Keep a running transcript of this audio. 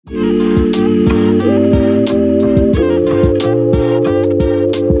Well,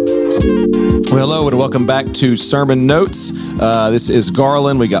 hello and welcome back to Sermon Notes. This is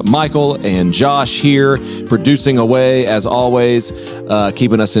Garland. We got Michael and Josh here, producing away as always,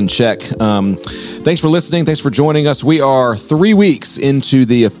 keeping us in check. Thanks for listening. Thanks for joining us. We are 3 weeks into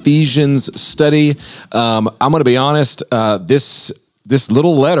the Ephesians study. I'm going to be honest. This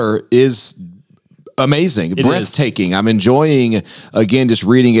little letter is amazing, breathtaking. I'm enjoying, again, just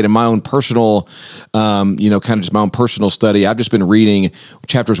reading it in my own personal, kind of just my own personal study. I've just been reading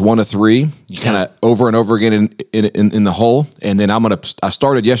chapters 1 to 3, kind of over and over again in the whole. And then I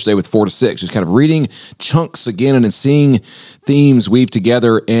started yesterday with 4 to 6, just kind of reading chunks again and then seeing themes weave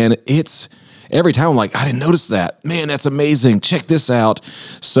together. And it's every time I'm like, I didn't notice that. Man, that's amazing. Check this out.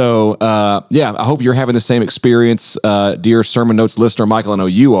 So, I hope you're having the same experience, dear Sermon Notes listener. Michael, I know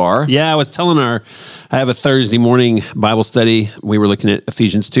you are. Yeah, I have a Thursday morning Bible study. We were looking at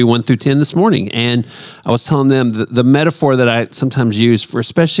Ephesians 2, 1 through 10 this morning. And I was telling them the metaphor that I sometimes use for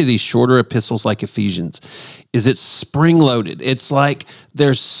especially these shorter epistles like Ephesians is it's spring-loaded. It's like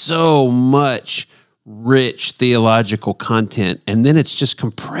there's so much rich theological content, and then it's just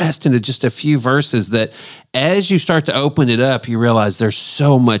compressed into just a few verses that as you start to open it up, you realize there's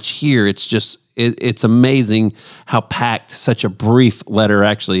so much here. It's amazing how packed such a brief letter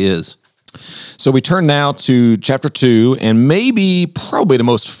actually is. So we turn now to chapter 2, and probably the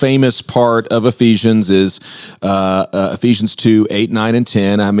most famous part of Ephesians is Ephesians 2, 8, 9, and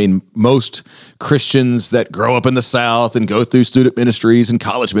 10. I mean, most Christians that grow up in the South and go through student ministries and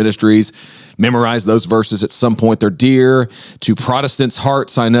college ministries memorize those verses at some point. They're dear to Protestants'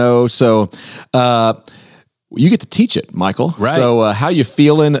 hearts, I know. So you get to teach it, Michael. Right. So how you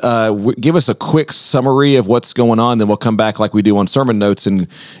feeling? Give us a quick summary of what's going on, then we'll come back like we do on Sermon Notes and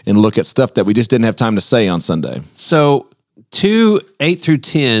look at stuff that we just didn't have time to say on Sunday. So 2, 8 through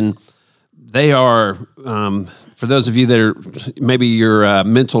 10, they are, for those of you that are, maybe your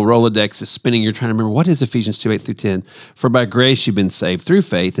mental Rolodex is spinning, you're trying to remember, what is Ephesians 2, 8 through 10? For by grace you've been saved through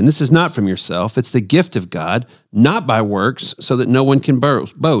faith, and this is not from yourself, it's the gift of God, not by works, so that no one can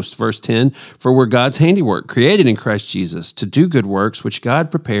boast. Verse 10, for we're God's handiwork, created in Christ Jesus to do good works, which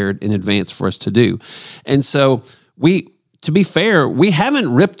God prepared in advance for us to do. And so to be fair, we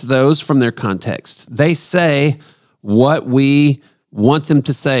haven't ripped those from their context. They say what we want them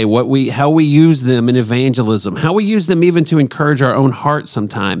to say, how we use them in evangelism, how we use them even to encourage our own heart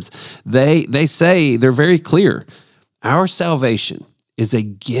sometimes. They say, they're very clear. Our salvation is a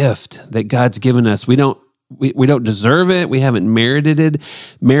gift that God's given us. We don't deserve it. We haven't merited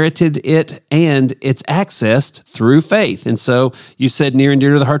it, and it's accessed through faith. And so you said near and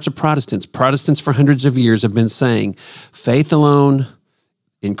dear to the hearts of Protestants. Protestants for hundreds of years have been saying, faith alone,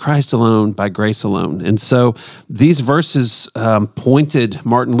 in Christ alone, by grace alone. And so these verses pointed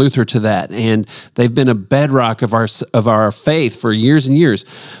Martin Luther to that, and they've been a bedrock of our faith for years and years.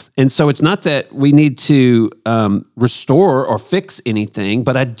 And so it's not that we need to restore or fix anything,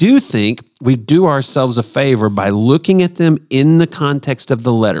 but I do think we do ourselves a favor by looking at them in the context of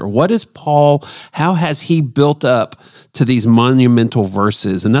the letter. What is Paul, how has he built up to these monumental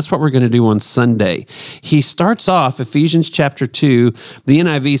verses? And that's what we're going to do on Sunday. He starts off Ephesians chapter 2, the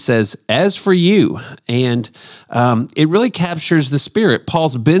NIV says, as for you, and it really captures the spirit.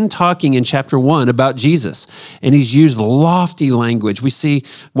 Paul's been talking in chapter 1 about Jesus, and he's used lofty language. We see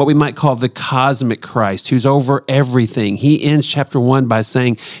what we might call the cosmic Christ, who's over everything. He ends chapter 1 by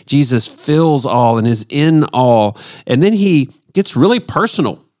saying Jesus fills all and is in all. And then he gets really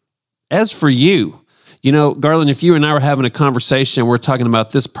personal. As for you, Garland, if you and I were having a conversation, we're talking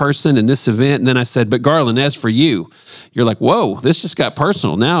about this person and this event, and then I said, but Garland, as for you, you're like, whoa, this just got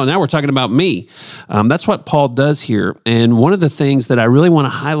personal. Now we're talking about me. That's what Paul does here. And one of the things that I really want to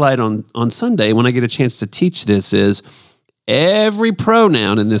highlight on Sunday when I get a chance to teach this is every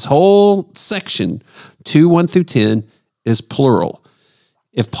pronoun in this whole section, 2, 1 through 10, is plural.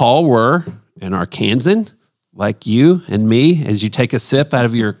 If Paul were an Arkansan, like you and me, as you take a sip out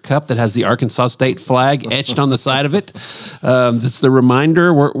of your cup that has the Arkansas State flag etched on the side of it, that's the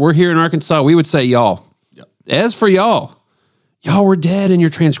reminder. We're here in Arkansas. We would say y'all. Yep. As for y'all were dead in your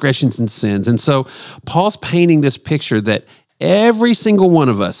transgressions and sins. And so Paul's painting this picture that every single one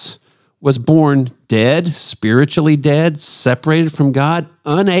of us was born dead, spiritually dead, separated from God,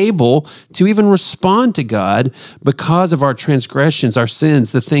 unable to even respond to God because of our transgressions, our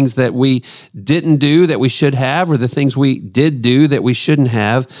sins, the things that we didn't do that we should have, or the things we did do that we shouldn't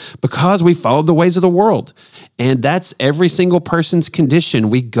have because we followed the ways of the world. And that's every single person's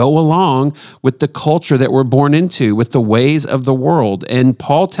condition. We go along with the culture that we're born into, with the ways of the world. And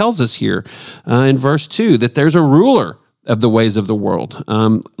Paul tells us here in verse 2 that there's a ruler of the ways of the world.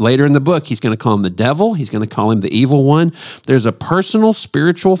 Later in the book, he's going to call him the devil. He's going to call him the evil one. There's a personal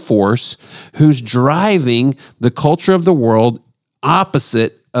spiritual force who's driving the culture of the world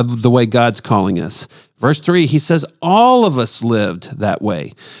opposite of the way God's calling us. Verse 3, he says, all of us lived that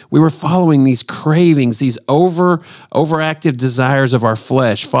way. We were following these cravings, these overactive desires of our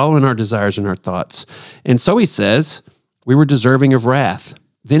flesh, following our desires and our thoughts. And so he says, we were deserving of wrath.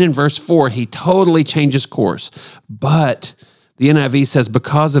 Then in verse 4, he totally changes course. But the NIV says,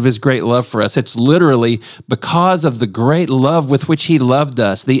 because of his great love for us. It's literally because of the great love with which he loved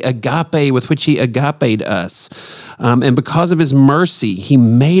us, the agape with which he agaped us. And because of his mercy, he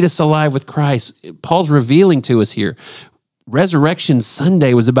made us alive with Christ. Paul's revealing to us here, Resurrection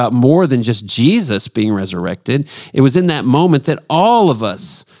Sunday was about more than just Jesus being resurrected. It was in that moment that all of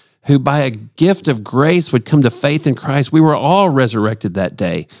us who by a gift of grace would come to faith in Christ, we were all resurrected that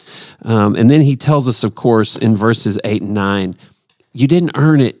day. And then he tells us, of course, in verses 8 and 9, you didn't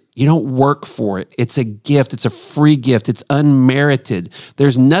earn it. You don't work for it. It's a gift. It's a free gift. It's unmerited.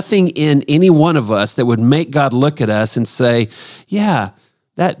 There's nothing in any one of us that would make God look at us and say, yeah,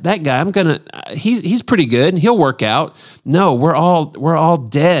 that guy, he's pretty good. He'll work out. No, we're all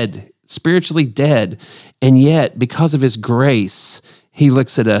dead, spiritually dead. And yet, because of his grace, he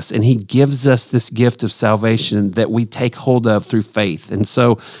looks at us and he gives us this gift of salvation that we take hold of through faith. And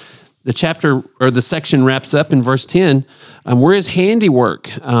so the chapter or the section wraps up in verse 10. We're his handiwork.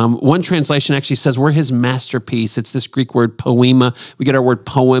 One translation actually says we're his masterpiece. It's this Greek word poema. We get our word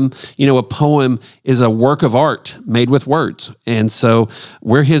poem. You know, a poem is a work of art made with words. And so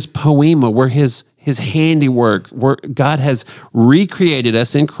we're his poema. We're his handiwork. God has recreated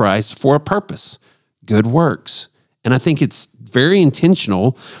us in Christ for a purpose, good works. And I think it's very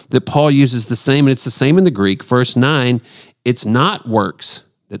intentional that Paul uses the same, and it's the same in the Greek. Verse 9, it's not works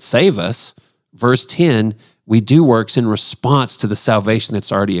that save us. Verse 10, we do works in response to the salvation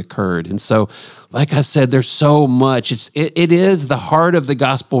that's already occurred. And so, like I said, there's so much. It is the heart of the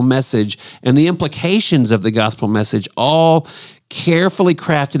gospel message and the implications of the gospel message, all carefully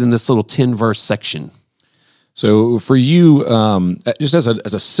crafted in this little 10-verse section. So for you, just as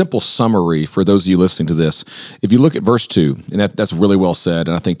a simple summary for those of you listening to this, if you look at verse 2, and that's really well said,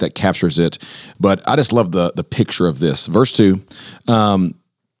 and I think that captures it, but I just love the picture of this. Verse 2,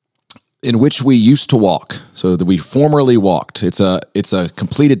 in which we used to walk, so that we formerly walked. It's a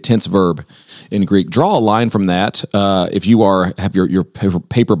completed tense verb in Greek. Draw a line from that if you have your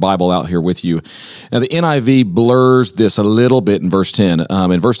paper Bible out here with you. Now, the NIV blurs this a little bit in verse 10.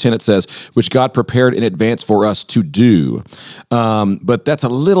 In verse 10, it says, which God prepared in advance for us to do. But that's a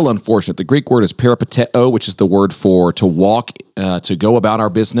little unfortunate. The Greek word is peripateo, which is the word for to walk, to go about our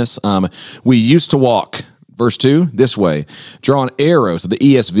business. We used to walk. Verse 2, this way, draw an arrow. So the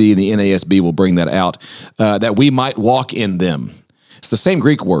ESV and the NASB will bring that out, that we might walk in them. It's the same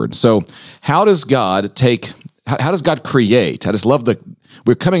Greek word. So how does God create? I just love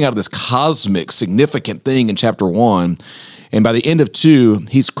we're coming out of this cosmic, significant thing in chapter 1. And by the end of 2,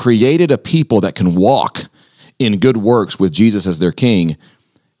 he's created a people that can walk in good works with Jesus as their king.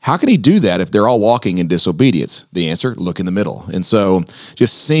 How can he do that if they're all walking in disobedience? The answer, look in the middle. And so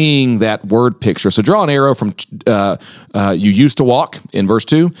just seeing that word picture. So draw an arrow from you used to walk in verse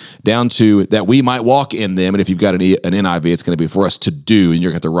 2 down to that we might walk in them. And if you've got an NIV, it's going to be for us to do. And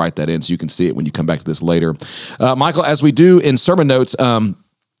you're going to have to write that in so you can see it when you come back to this later. Michael, as we do in sermon notes,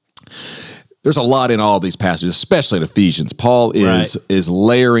 there's a lot in all of these passages, especially in Ephesians. Paul is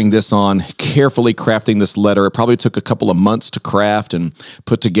layering this on, carefully crafting this letter. It probably took a couple of months to craft and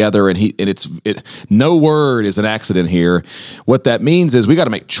put together, and no word is an accident here. What that means is we got to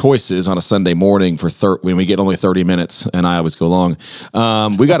make choices on a Sunday morning when we get only 30 minutes, and I always go long.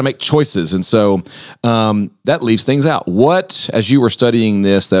 We got to make choices, and so that leaves things out. What, as you were studying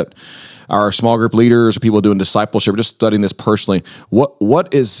this, that our small group leaders or people doing discipleship, just studying this personally,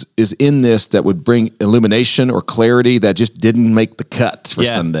 what is in this that would bring illumination or clarity that just didn't make the cut for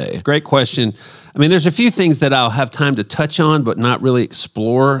Sunday? Great question. I mean, there's a few things that I'll have time to touch on, but not really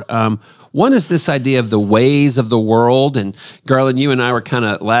explore. One is this idea of the ways of the world. And Garland, you and I were kind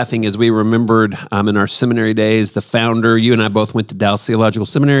of laughing as we remembered in our seminary days, the founder, you and I both went to Dallas Theological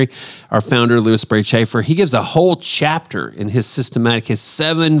Seminary, our founder, Lewis Sperry Chafer, he gives a whole chapter in his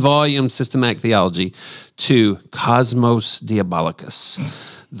 7-volume systematic theology to Cosmos Diabolicus,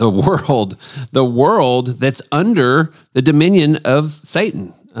 the world that's under the dominion of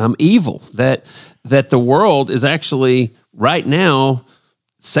Satan, evil, that the world is actually right now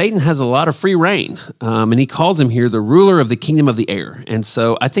Satan has a lot of free reign, and he calls him here the ruler of the kingdom of the air. And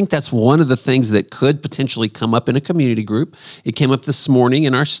so I think that's one of the things that could potentially come up in a community group. It came up this morning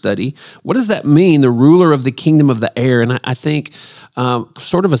in our study. What does that mean, the ruler of the kingdom of the air? And I think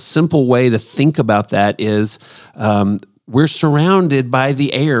sort of a simple way to think about that is we're surrounded by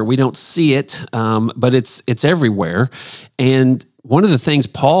the air. We don't see it, but it's everywhere. And one of the things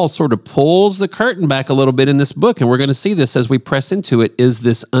Paul sort of pulls the curtain back a little bit in this book, and we're going to see this as we press into it, is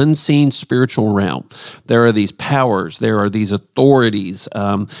this unseen spiritual realm. There are these powers. There are these authorities.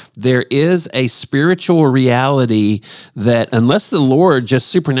 There is a spiritual reality that unless the Lord just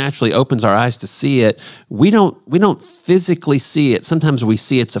supernaturally opens our eyes to see it, we don't physically see it. Sometimes we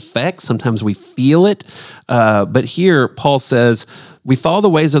see its effects. Sometimes we feel it. But here Paul says, we follow the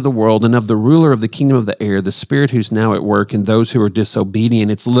ways of the world and of the ruler of the kingdom of the air, the spirit who's now at work in those who are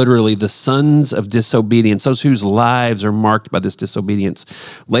disobedient. It's literally the sons of disobedience, those whose lives are marked by this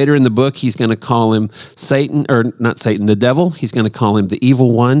disobedience. Later in the book, he's going to call him Satan, or not Satan, the devil. He's going to call him the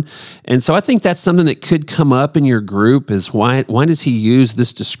evil one. And so I think that's something that could come up in your group is why does he use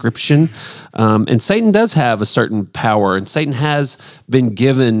this description? And Satan does have a certain power, and Satan has been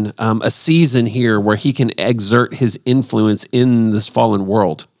given a season here where he can exert his influence in this fallen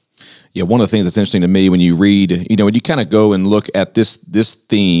world. Yeah, one of the things that's interesting to me when you read, when you kind of go and look at this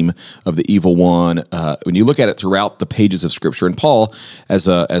theme of the evil one, when you look at it throughout the pages of Scripture, and Paul, as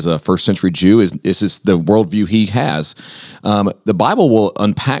a first century Jew, this is the worldview he has. The Bible will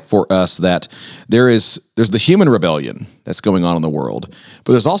unpack for us that there's the human rebellion that's going on in the world,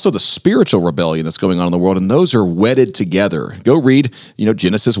 but there's also the spiritual rebellion that's going on in the world, and those are wedded together. Go read,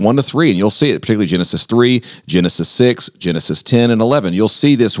 Genesis 1-3, and you'll see it, particularly Genesis 3, Genesis 6, Genesis 10, and 11. You'll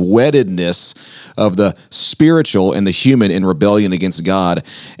see this weddedness of the spiritual and the human in rebellion against God.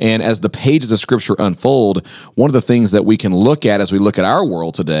 And as the pages of Scripture unfold, one of the things that we can look at as we look at our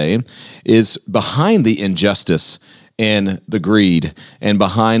world today is behind the injustice and the greed and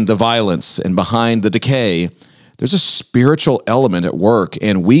behind the violence and behind the decay, there's a spiritual element at work.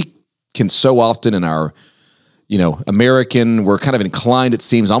 And we can so often in our, American, we're kind of inclined, it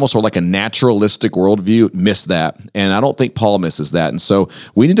seems, almost sort of like a naturalistic worldview, miss that. And I don't think Paul misses that. And so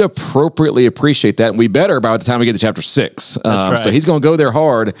we need to appropriately appreciate that. And we better by the time we get to chapter 6. That's right. So he's going to go there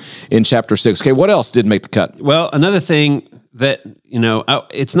hard in chapter 6. Okay, what else didn't make the cut? Well, another thing that,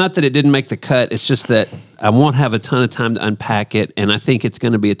 it's not that it didn't make the cut. It's just that I won't have a ton of time to unpack it. And I think it's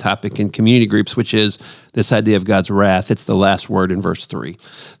going to be a topic in community groups, which is this idea of God's wrath. It's the last word in verse 3,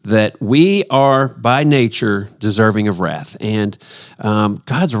 that we are by nature deserving of wrath. And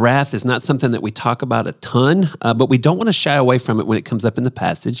God's wrath is not something that we talk about a ton, but we don't want to shy away from it when it comes up in the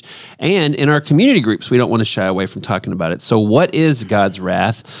passage. And in our community groups, we don't want to shy away from talking about it. So what is God's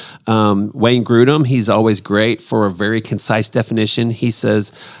wrath? Wayne Grudem, he's always great for a very concise definition. He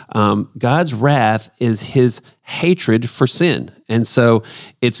says, God's wrath is his hatred for sin. And so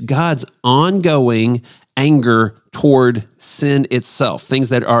it's God's ongoing anger toward sin itself, things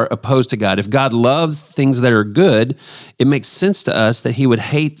that are opposed to God. If God loves things that are good, it makes sense to us that he would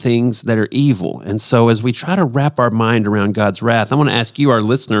hate things that are evil. And so as we try to wrap our mind around God's wrath, I want to ask you, our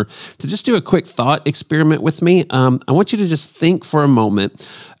listener, to just do a quick thought experiment with me. I want you to just think for a moment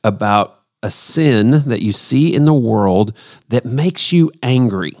about a sin that you see in the world that makes you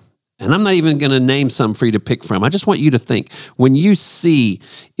angry. And I'm not even going to name some for you to pick from. I just want you to think, when you see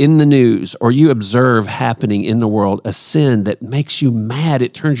in the news or you observe happening in the world a sin that makes you mad,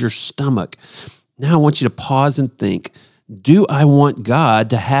 it turns your stomach. Now I want you to pause and think, do I want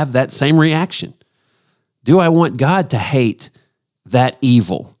God to have that same reaction? Do I want God to hate that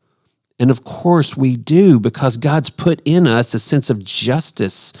evil? And of course we do, because God's put in us a sense of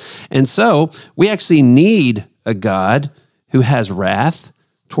justice. And so we actually need a God who has wrath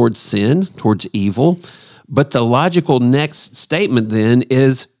towards sin, towards evil. But the logical next statement then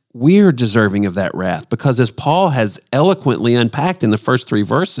is we're deserving of that wrath, because as Paul has eloquently unpacked in the first 3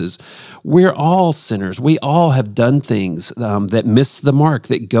 verses, we're all sinners. We all have done things that miss the mark,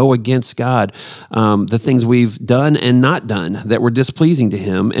 that go against God, the things we've done and not done that were displeasing to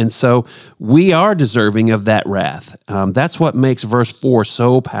him. And so we are deserving of that wrath. That's what makes verse 4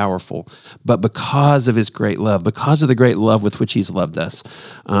 so powerful. But because of his great love, because of the great love with which he's loved us,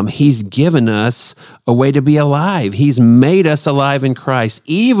 he's given us a way to be alive. He's made us alive in Christ,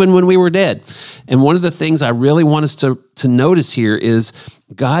 even when we were dead. And one of the things I really want us to notice here is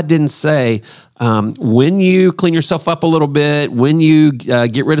God didn't say, when you clean yourself up a little bit, when you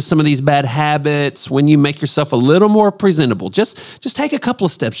get rid of some of these bad habits, when you make yourself a little more presentable, just take a couple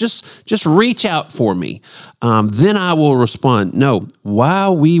of steps, just reach out for me. Then I will respond. No,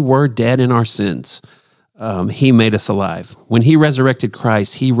 while we were dead in our sins, he made us alive. When he resurrected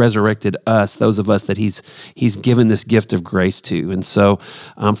Christ, he resurrected us, those of us that he's given this gift of grace to. And so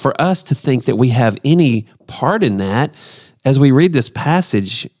for us to think that we have any part in that, as we read this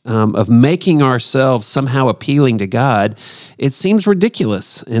passage of making ourselves somehow appealing to God, it seems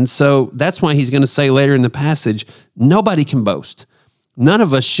ridiculous. And so that's why he's going to say later in the passage, nobody can boast. None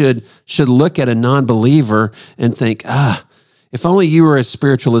of us should look at a non-believer and think, if only you were as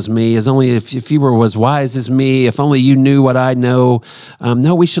spiritual as me, if you were as wise as me, if only you knew what I know.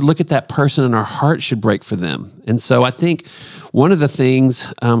 No, we should look at that person and our heart should break for them. And so I think one of the things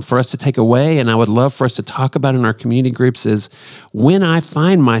for us to take away, and I would love for us to talk about in our community groups, is when I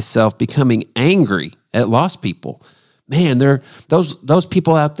find myself becoming angry at lost people. Man, there those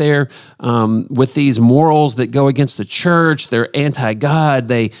people out there with these morals that go against the church. They're anti-God.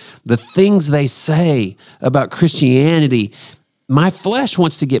 The things they say about Christianity, my flesh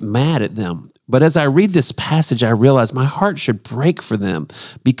wants to get mad at them. But as I read this passage, I realize my heart should break for them,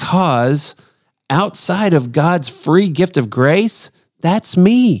 because outside of God's free gift of grace, that's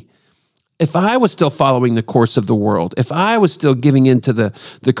me. If I was still following the course of the world, if I was still giving into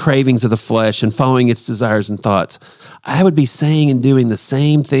the cravings of the flesh and following its desires and thoughts, I would be saying and doing the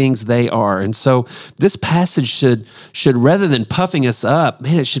same things they are. And so this passage should rather than puffing us up,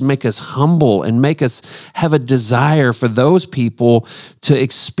 man, it should make us humble and make us have a desire for those people to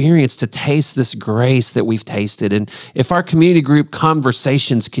experience, to taste this grace that we've tasted. And if our community group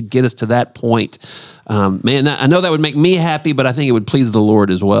conversations could get us to that point, man, I know that would make me happy, but I think it would please the Lord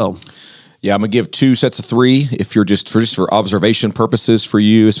as well. Yeah, I'm going to give 2 sets of 3 if you're just for observation purposes for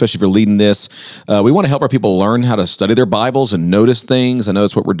you, especially if you're leading this. We want to help our people learn how to study their Bibles and notice things. I know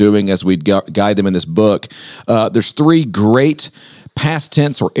that's what we're doing as we guide them in this book. There's 3 great past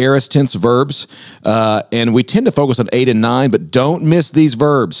tense or aorist tense verbs, and we tend to focus on 8 and 9, but don't miss these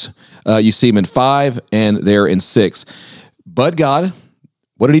verbs. You see them in 5 and they're in 6. But God,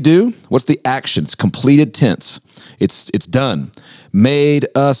 what did he do? What's the action? It's completed tense. It's done. Made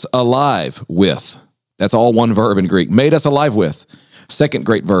us alive with. That's all one verb in Greek. Made us alive with. Second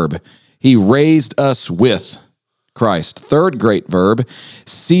great verb. He raised us with Christ. Third great verb.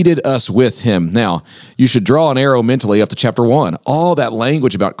 Seated us with him. Now, you should draw an arrow mentally up to chapter 1. All that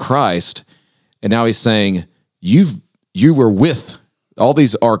language about Christ. And now he's saying, you were with. All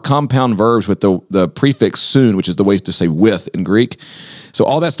these are compound verbs with the prefix soon, which is the way to say with in Greek. So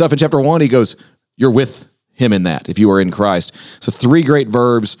all that stuff in chapter 1, he goes, you're with him in that, if you are in Christ. So 3 great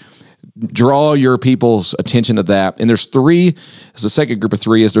verbs. Draw your people's attention to that. And there's 3, as the second group of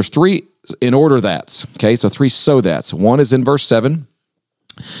 3 is, there's 3 in order that's. Okay, so 3 so that's. 1 is in verse 7.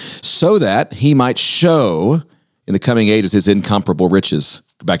 So that he might show in the coming ages his incomparable riches.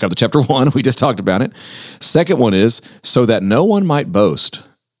 Back up to chapter 1, we just talked about it. Second one is, so that no one might boast.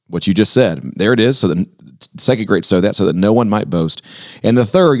 What you just said. There it is. So the second great so that no one might boast. And the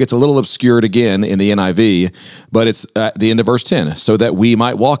third gets a little obscured again in the NIV, but it's at the end of verse 10, so that we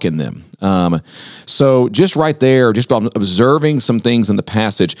might walk in them. So just right there, just observing some things in the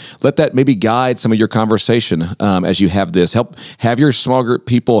passage, let that maybe guide some of your conversation as you have this. Have your small group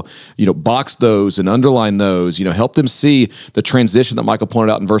people, box those and underline those, help them see the transition that Michael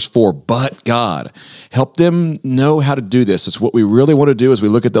pointed out in verse 4, but God. Help them know how to do this. It's what we really want to do as we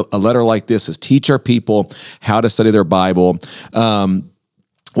look at a letter like this, is teach our people how to study their Bible.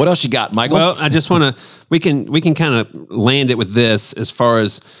 What else you got, Michael? Well, I just want to, we can kind of land it with this as far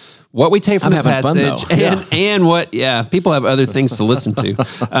as what we take from the passage and what, people have other things to listen to.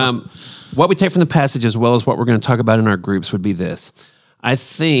 What we take from the passage as well as what we're going to talk about in our groups would be this. I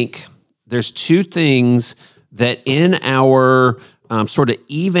think there's 2 things that in our sort of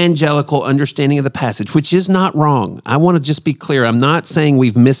evangelical understanding of the passage, which is not wrong. I want to just be clear. I'm not saying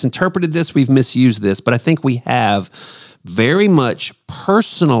we've misinterpreted this, we've misused this, but I think we have very much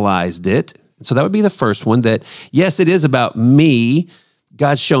personalized it. So that would be the first one, that yes, it is about me.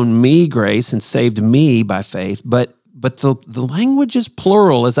 God's shown me grace and saved me by faith, but the language is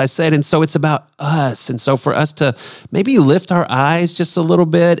plural, as I said, and so it's about us. And so for us to maybe lift our eyes just a little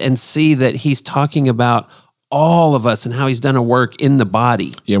bit and see that he's talking about all of us and how he's done a work in the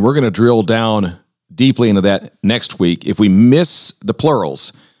body. Yeah, we're going to drill down deeply into that next week. If we miss the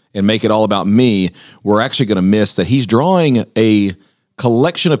plurals and make it all about me, we're actually going to miss that he's drawing a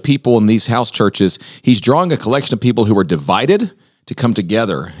collection of people in these house churches. He's drawing a collection of people who are divided to come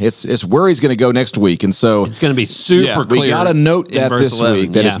together. It's where he's going to go next week. And so it's going to be super clear. We got to note that this 11,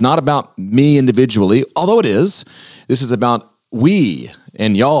 week, that it's not about me individually, although it is. This is about we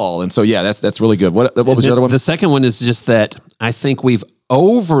and y'all. And so, that's really good. What was the other one? The second one is just that I think we've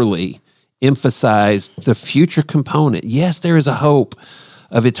overly emphasized the future component. Yes, there is a hope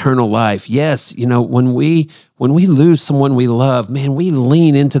of eternal life. Yes, when we lose someone we love, man, we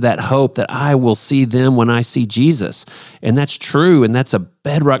lean into that hope that I will see them when I see Jesus. And that's true, and that's a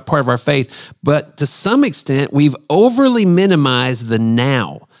bedrock part of our faith. But to some extent, we've overly minimized the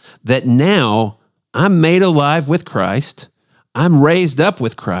now, that now I'm made alive with Christ, I'm raised up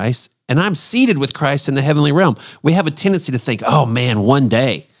with Christ, and I'm seated with Christ in the heavenly realm. We have a tendency to think, oh man, one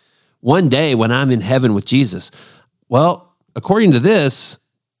day when I'm in heaven with Jesus. Well, according to this,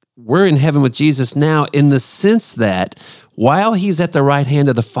 we're in heaven with Jesus now in the sense that while he's at the right hand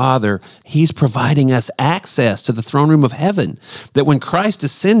of the Father, he's providing us access to the throne room of heaven. That when Christ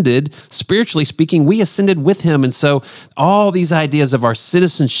ascended, spiritually speaking, we ascended with him. And so all these ideas of our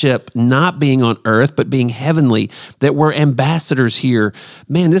citizenship not being on earth, but being heavenly, that we're ambassadors here,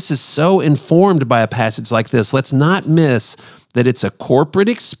 man, this is so informed by a passage like this. Let's not miss that it's a corporate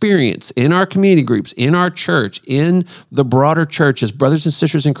experience in our community groups, in our church, in the broader church as brothers and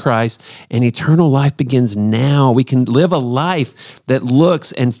sisters in Christ, and eternal life begins now. We can live a life that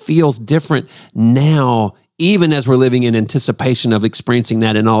looks and feels different now, even as we're living in anticipation of experiencing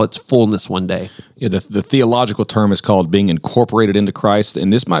that in all its fullness one day. Yeah, the theological term is called being incorporated into Christ,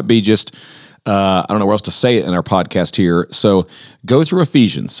 and this might be just I don't know where else to say it in our podcast here. So go through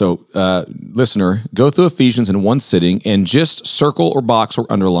Ephesians. So listener, go through Ephesians in one sitting and just circle or box or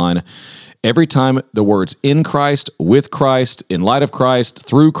underline every time the words in Christ, with Christ, in light of Christ,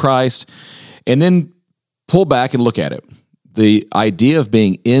 through Christ, and then pull back and look at it. The idea of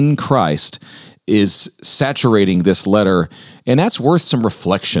being in Christ is saturating this letter, and that's worth some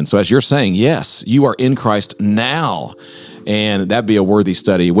reflection. So as you're saying, yes, you are in Christ now, and that'd be a worthy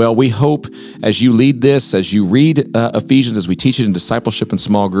study. Well, we hope as you lead this, as you read Ephesians, as we teach it in discipleship and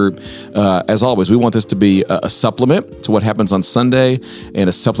small group, as always, we want this to be a supplement to what happens on Sunday and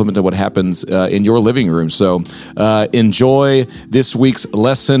a supplement to what happens in your living room. So enjoy this week's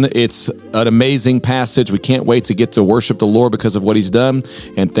lesson. It's an amazing passage. We can't wait to get to worship the Lord because of what he's done.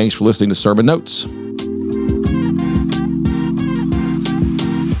 And thanks for listening to Sermon Notes.